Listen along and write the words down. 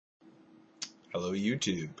Hello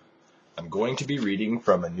YouTube. I'm going to be reading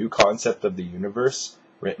from A New Concept of the Universe,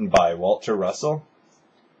 written by Walter Russell.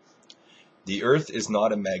 The Earth is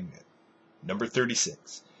not a magnet. Number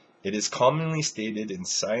 36. It is commonly stated in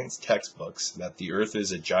science textbooks that the Earth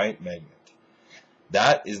is a giant magnet.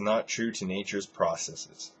 That is not true to nature's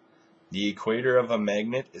processes. The equator of a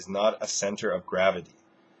magnet is not a center of gravity.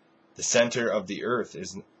 The center of the Earth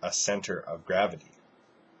is a center of gravity.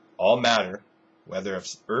 All matter, whether of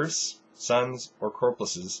Earth's, suns, or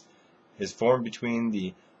corpuscles, is formed between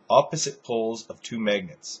the opposite poles of two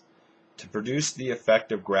magnets. To produce the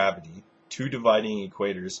effect of gravity, two dividing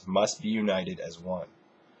equators must be united as one.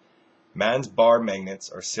 Man's bar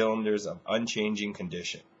magnets are cylinders of unchanging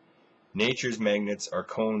condition. Nature's magnets are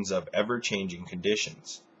cones of ever-changing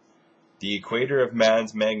conditions. The equator of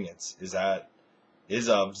man's magnets is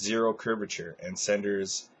of zero curvature and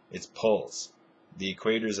centers its poles. The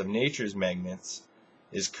equators of nature's magnets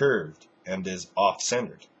is curved and is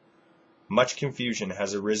off-centered. Much confusion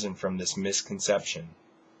has arisen from this misconception.